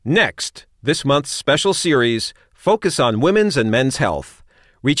Next, this month's special series, Focus on Women's and Men's Health.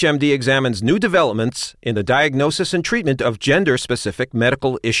 ReachMD examines new developments in the diagnosis and treatment of gender-specific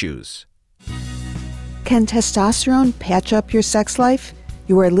medical issues. Can testosterone patch up your sex life?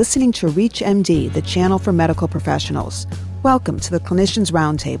 You are listening to ReachMD, the channel for medical professionals. Welcome to the Clinicians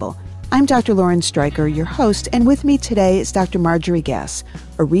Roundtable. I'm Dr. Lauren Streicher, your host, and with me today is Dr. Marjorie Gass,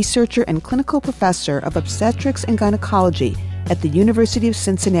 a researcher and clinical professor of obstetrics and gynecology at the University of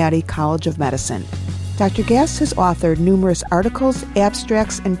Cincinnati College of Medicine. Dr. Gass has authored numerous articles,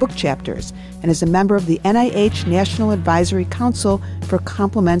 abstracts, and book chapters, and is a member of the NIH National Advisory Council for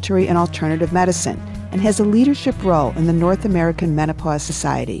Complementary and Alternative Medicine, and has a leadership role in the North American Menopause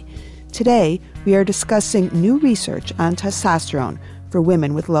Society. Today, we are discussing new research on testosterone for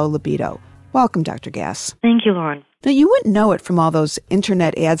women with low libido. Welcome, Dr. Gass. Thank you, Lauren. Now, you wouldn't know it from all those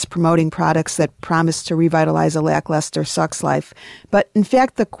internet ads promoting products that promise to revitalize a lackluster sex life, but in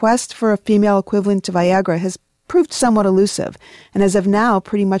fact, the quest for a female equivalent to Viagra has proved somewhat elusive, and as of now,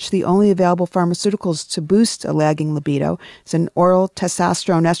 pretty much the only available pharmaceuticals to boost a lagging libido is an oral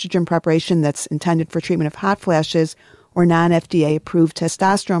testosterone estrogen preparation that's intended for treatment of hot flashes or non-FDA approved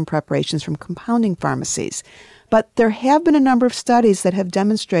testosterone preparations from compounding pharmacies. But there have been a number of studies that have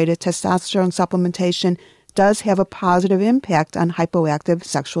demonstrated testosterone supplementation does have a positive impact on hypoactive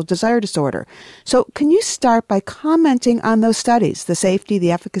sexual desire disorder. So can you start by commenting on those studies, the safety,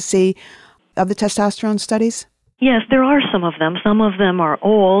 the efficacy of the testosterone studies? Yes, there are some of them. Some of them are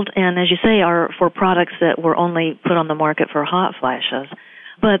old, and as you say, are for products that were only put on the market for hot flashes.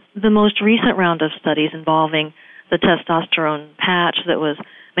 But the most recent round of studies involving the testosterone patch that was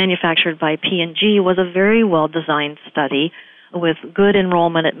manufactured by P&G was a very well-designed study with good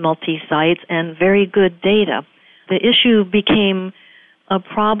enrollment at multi-sites and very good data. The issue became a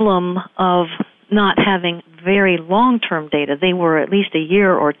problem of not having very long-term data. They were at least a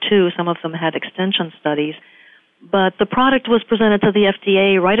year or two. Some of them had extension studies. But the product was presented to the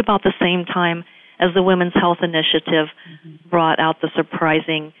FDA right about the same time as the Women's Health Initiative brought out the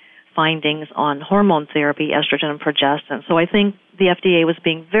surprising findings on hormone therapy, estrogen and progestin. So I think the FDA was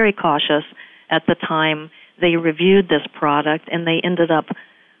being very cautious at the time they reviewed this product, and they ended up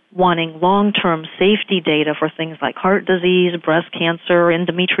wanting long-term safety data for things like heart disease, breast cancer,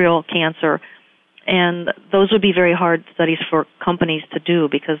 endometrial cancer, and those would be very hard studies for companies to do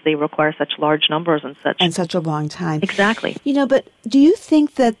because they require such large numbers and such a long time. Exactly. But do you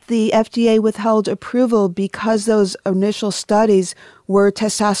think that the FDA withheld approval because those initial studies were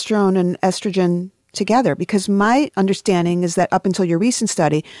testosterone and estrogen together? Because my understanding is that up until your recent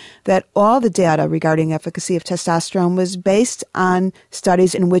study, that all the data regarding efficacy of testosterone was based on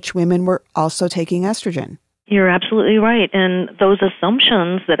studies in which women were also taking estrogen. You're absolutely right. And those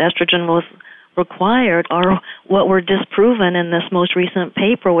assumptions that estrogen was required are what were disproven in this most recent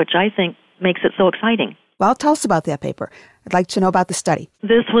paper, which I think makes it so exciting. Well, tell us about that paper. I'd like to know about the study.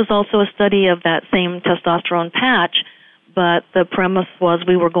 This was also a study of that same testosterone patch, but the premise was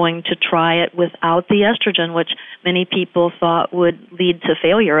we were going to try it without the estrogen, which many people thought would lead to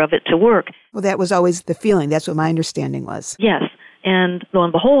failure of it to work. Well, that was always the feeling. That's what my understanding was. Yes. And lo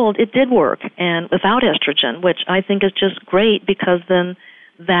and behold, it did work, and without estrogen, which I think is just great because then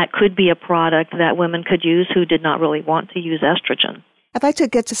that could be a product that women could use who did not really want to use estrogen. I'd like to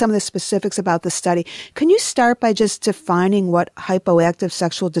get to some of the specifics about the study. Can you start by just defining what hypoactive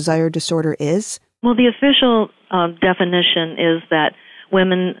sexual desire disorder is? Well, the official definition is that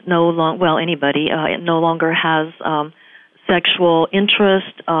women anybody no longer has sexual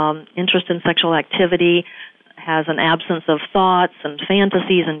interest in sexual activity, has an absence of thoughts and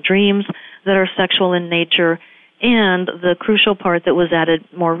fantasies and dreams that are sexual in nature, and the crucial part that was added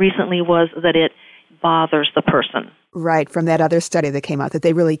more recently was that it bothers the person. Right, from that other study that came out, that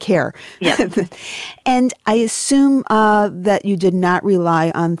they really care. Yes. And I assume that you did not rely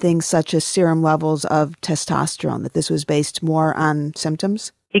on things such as serum levels of testosterone, that this was based more on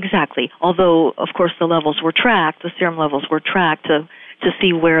symptoms? Exactly. Although, of course, the levels were tracked, the serum levels were tracked to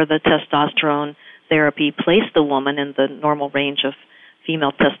see where the testosterone therapy placed the woman in the normal range of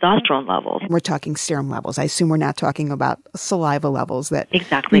female testosterone levels. We're talking serum levels. I assume we're not talking about saliva levels that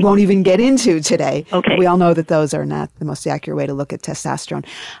exactly. we won't even get into today. Okay. We all know that those are not the most accurate way to look at testosterone.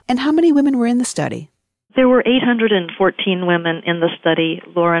 And how many women were in the study? There were 814 women in the study,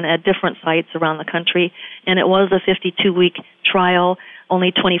 Lauren, at different sites around the country, and it was a 52-week trial.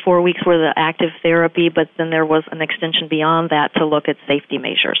 Only 24 weeks were the active therapy, but then there was an extension beyond that to look at safety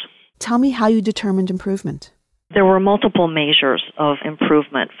measures. Tell me how you determined improvement. There were multiple measures of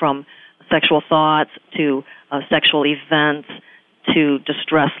improvement, from sexual thoughts to sexual events to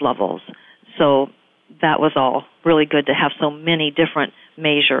distress levels. So that was all really good to have so many different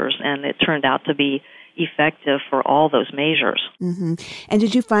measures, and it turned out to be effective for all those measures. Mm-hmm. And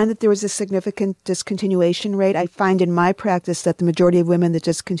did you find that there was a significant discontinuation rate? I find in my practice that the majority of women that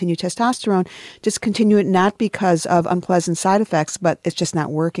discontinue testosterone discontinue it not because of unpleasant side effects, but it's just not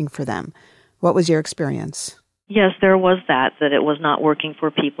working for them. What was your experience? Yes, there was that it was not working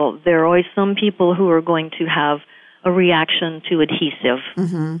for people. There are always some people who are going to have a reaction to adhesive.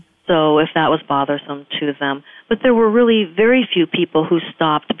 Mm-hmm. So if that was bothersome to them. But there were really very few people who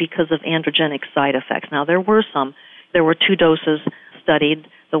stopped because of androgenic side effects. Now, there were some. There were 2 doses studied,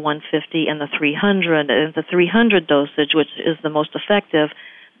 the 150 and the 300. And the 300 dosage, which is the most effective,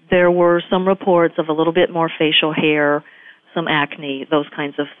 there were some reports of a little bit more facial hair, some acne, those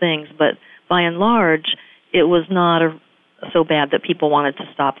kinds of things. But by and large, it was not so bad that people wanted to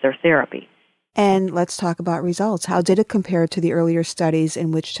stop their therapy. And let's talk about results. How did it compare to the earlier studies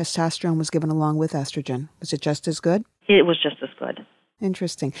in which testosterone was given along with estrogen? Was it just as good? It was just as good.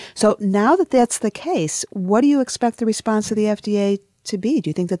 Interesting. So now that that's the case, what do you expect the response of the FDA to be? Do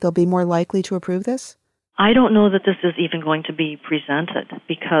you think that they'll be more likely to approve this? I don't know that this is even going to be presented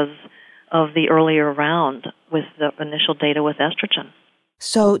because of the earlier round with the initial data with estrogen.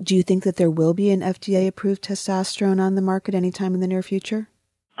 So do you think that there will be an FDA-approved testosterone on the market anytime in the near future?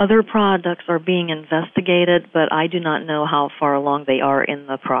 Other products are being investigated, but I do not know how far along they are in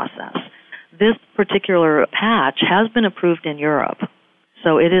the process. This particular patch has been approved in Europe,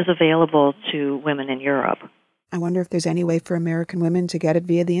 so it is available to women in Europe. I wonder if there's any way for American women to get it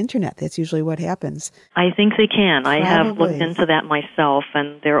via the Internet. That's usually what happens. I think they can. Probably. I have looked into that myself,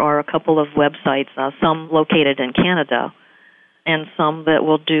 and there are a couple of websites, some located in Canada, and some that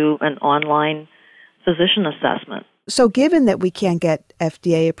will do an online physician assessment. So given that we can't get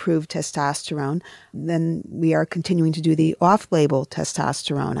FDA-approved testosterone, then we are continuing to do the off-label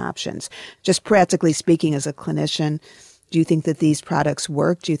testosterone options. Just practically speaking, as a clinician, do you think that these products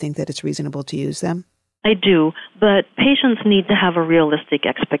work? Do you think that it's reasonable to use them? I do, but patients need to have a realistic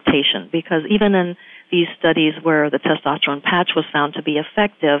expectation because even in these studies where the testosterone patch was found to be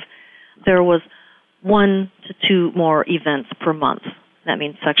effective, there was 1 to 2 more events per month. That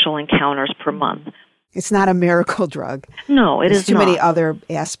means sexual encounters per month. It's not a miracle drug. No, it is not. There's too many other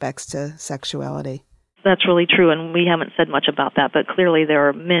aspects to sexuality. That's really true, and we haven't said much about that, but clearly there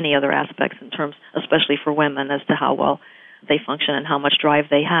are many other aspects in terms, especially for women, as to how well they function and how much drive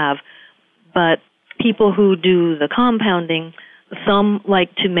they have. But people who do the compounding, some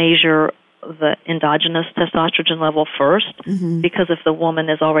like to measure the endogenous testosterone level first, because if the woman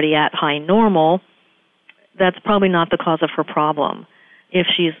is already at high normal, that's probably not the cause of her problem. If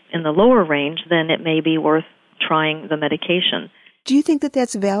she's in the lower range, then it may be worth trying the medication. Do you think that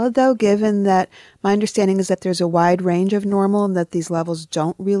that's valid, though, given that my understanding is that there's a wide range of normal and that these levels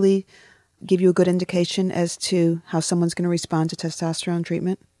don't really give you a good indication as to how someone's going to respond to testosterone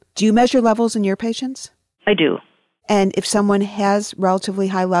treatment? Do you measure levels in your patients? I do. And if someone has relatively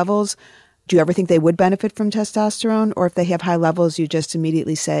high levels, do you ever think they would benefit from testosterone? Or if they have high levels, you just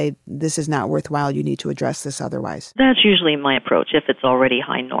immediately say, this is not worthwhile, you need to address this otherwise? That's usually my approach if it's already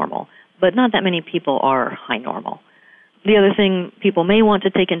high normal. But not that many people are high normal. The other thing people may want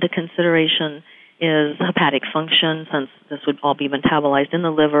to take into consideration is hepatic function, since this would all be metabolized in the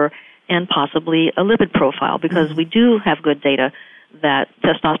liver, and possibly a lipid profile, because we do have good data that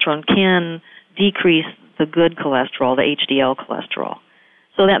testosterone can decrease the good cholesterol, the HDL cholesterol.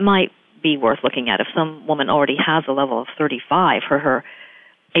 So that might be worth looking at. If some woman already has a level of 35 for her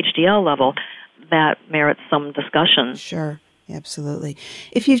HDL level, that merits some discussion. Sure. Absolutely.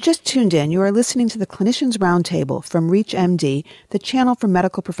 If you've just tuned in, you are listening to the Clinicians Roundtable from ReachMD, the channel for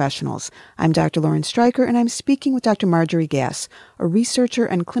medical professionals. I'm Dr. Lauren Streicher, and I'm speaking with Dr. Marjorie Gass, a researcher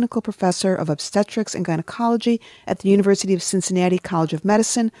and clinical professor of obstetrics and gynecology at the University of Cincinnati College of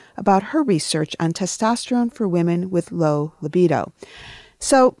Medicine, about her research on testosterone for women with low libido.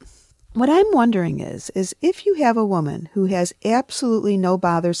 So, what I'm wondering is if you have a woman who has absolutely no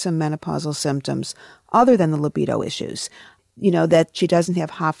bothersome menopausal symptoms other than the libido issues, that she doesn't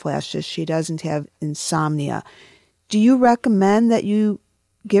have hot flashes, she doesn't have insomnia, do you recommend that you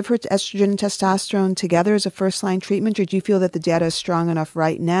give her estrogen and testosterone together as a first-line treatment, or do you feel that the data is strong enough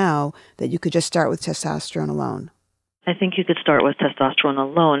right now that you could just start with testosterone alone? I think you could start with testosterone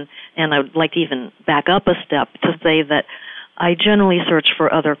alone, and I would like to even back up a step to say that I generally search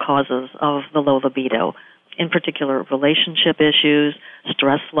for other causes of the low libido, in particular relationship issues,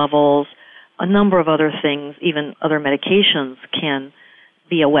 stress levels, a number of other things, even other medications can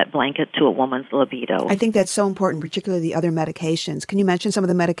be a wet blanket to a woman's libido. I think that's so important, particularly the other medications. Can you mention some of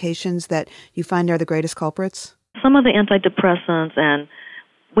the medications that you find are the greatest culprits? Some of the antidepressants, and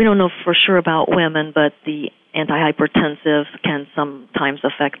we don't know for sure about women, but the antihypertensives can sometimes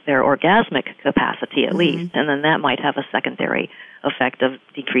affect their orgasmic capacity at least, and then that might have a secondary effect of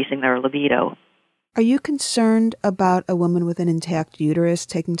decreasing their libido. Are you concerned about a woman with an intact uterus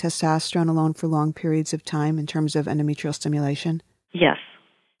taking testosterone alone for long periods of time in terms of endometrial stimulation? Yes.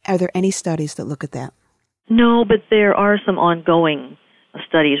 Are there any studies that look at that? No, but there are some ongoing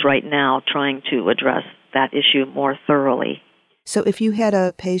studies right now trying to address that issue more thoroughly. So if you had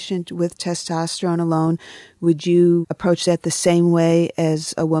a patient with testosterone alone, would you approach that the same way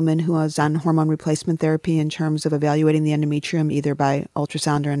as a woman who is on hormone replacement therapy in terms of evaluating the endometrium, either by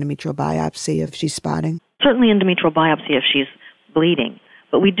ultrasound or endometrial biopsy if she's spotting? Certainly endometrial biopsy if she's bleeding.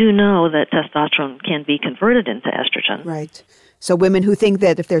 But we do know that testosterone can be converted into estrogen. Right. So women who think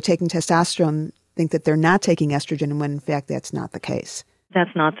that if they're taking testosterone think that they're not taking estrogen, when in fact that's not the case.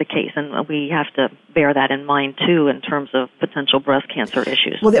 That's not the case, and we have to bear that in mind, too, in terms of potential breast cancer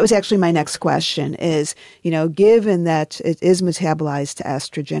issues. Well, that was actually my next question is, given that it is metabolized to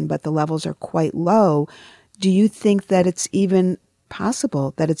estrogen, but the levels are quite low, do you think that it's even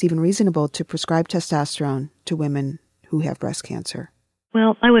possible, that it's even reasonable to prescribe testosterone to women who have breast cancer?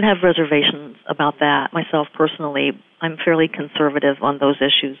 Well, I would have reservations about that. Myself, personally, I'm fairly conservative on those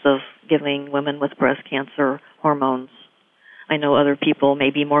issues of giving women with breast cancer hormones. I know other people may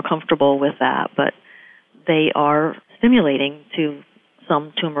be more comfortable with that, but they are stimulating to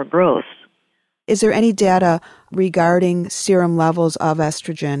some tumor growth. Is there any data regarding serum levels of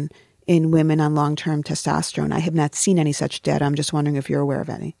estrogen in women on long-term testosterone? I have not seen any such data. I'm just wondering if you're aware of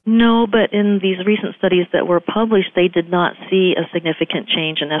any. No, but in these recent studies that were published, they did not see a significant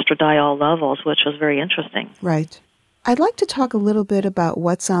change in estradiol levels, which was very interesting. Right. I'd like to talk a little bit about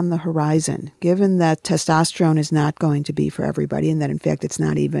what's on the horizon, given that testosterone is not going to be for everybody and that, in fact, it's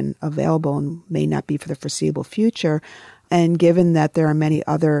not even available and may not be for the foreseeable future, and given that there are many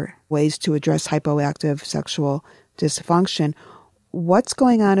other ways to address hypoactive sexual dysfunction, what's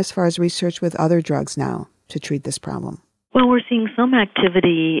going on as far as research with other drugs now to treat this problem? Well, we're seeing some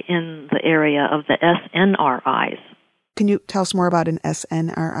activity in the area of the SNRIs. Can you tell us more about an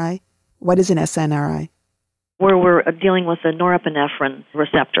SNRI? What is an SNRI? Where we're dealing with the norepinephrine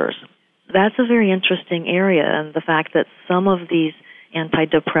receptors. That's a very interesting area, and the fact that some of these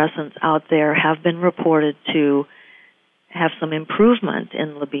antidepressants out there have been reported to have some improvement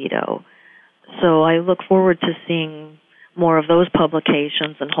in libido. So I look forward to seeing more of those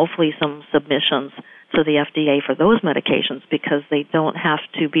publications and hopefully some submissions to the FDA for those medications because they don't have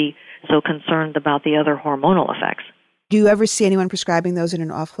to be so concerned about the other hormonal effects. Do you ever see anyone prescribing those in an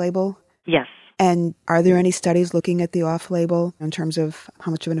off-label? Yes. And are there any studies looking at the off-label in terms of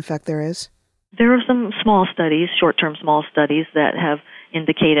how much of an effect there is? There are some small studies, short-term small studies, that have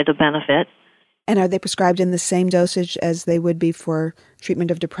indicated a benefit. And are they prescribed in the same dosage as they would be for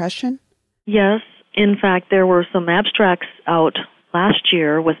treatment of depression? Yes. In fact, there were some abstracts out last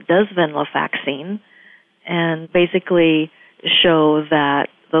year with desvenlafaxine and basically show that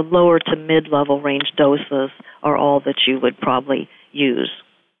the lower to mid-level range doses are all that you would probably use.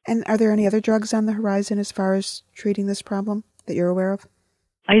 And are there any other drugs on the horizon as far as treating this problem that you're aware of?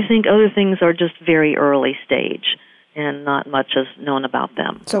 I think other things are just very early stage, and not much is known about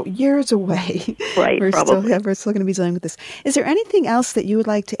them. So years away. Right, we're probably. Still going to be dealing with this. Is there anything else that you would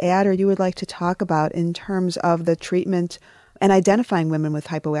like to add or you would like to talk about in terms of the treatment and identifying women with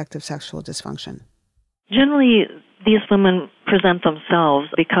hypoactive sexual dysfunction? Generally, these women present themselves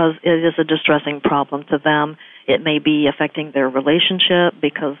because it is a distressing problem to them. It may be affecting their relationship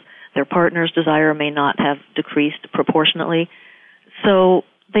because their partner's desire may not have decreased proportionately. So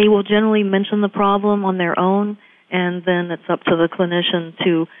they will generally mention the problem on their own, and then it's up to the clinician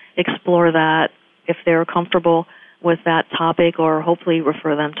to explore that if they're comfortable with that topic, or hopefully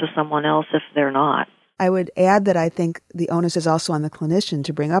refer them to someone else if they're not. I would add that I think the onus is also on the clinician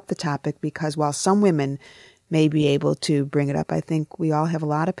to bring up the topic because while some women may be able to bring it up, I think we all have a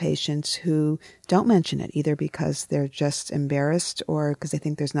lot of patients who don't mention it, either because they're just embarrassed or because they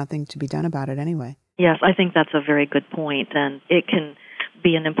think there's nothing to be done about it anyway. Yes, I think that's a very good point, and it can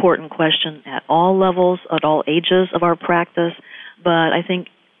be an important question at all levels, at all ages of our practice, but I think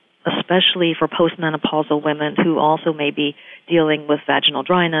especially for postmenopausal women who also may be dealing with vaginal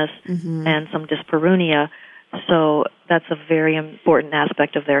dryness and some dyspareunia, so that's a very important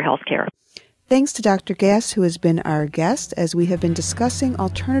aspect of their health care. Thanks to Dr. Gass, who has been our guest, as we have been discussing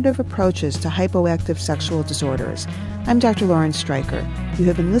alternative approaches to hypoactive sexual disorders. I'm Dr. Lauren Streicher. You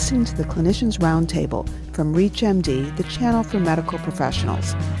have been listening to the Clinicians Roundtable from ReachMD, the channel for medical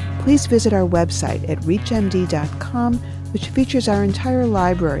professionals. Please visit our website at reachmd.com, which features our entire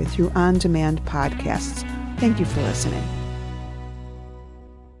library through on-demand podcasts. Thank you for listening.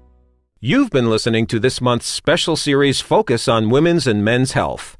 You've been listening to this month's special series Focus on Women's and Men's Health.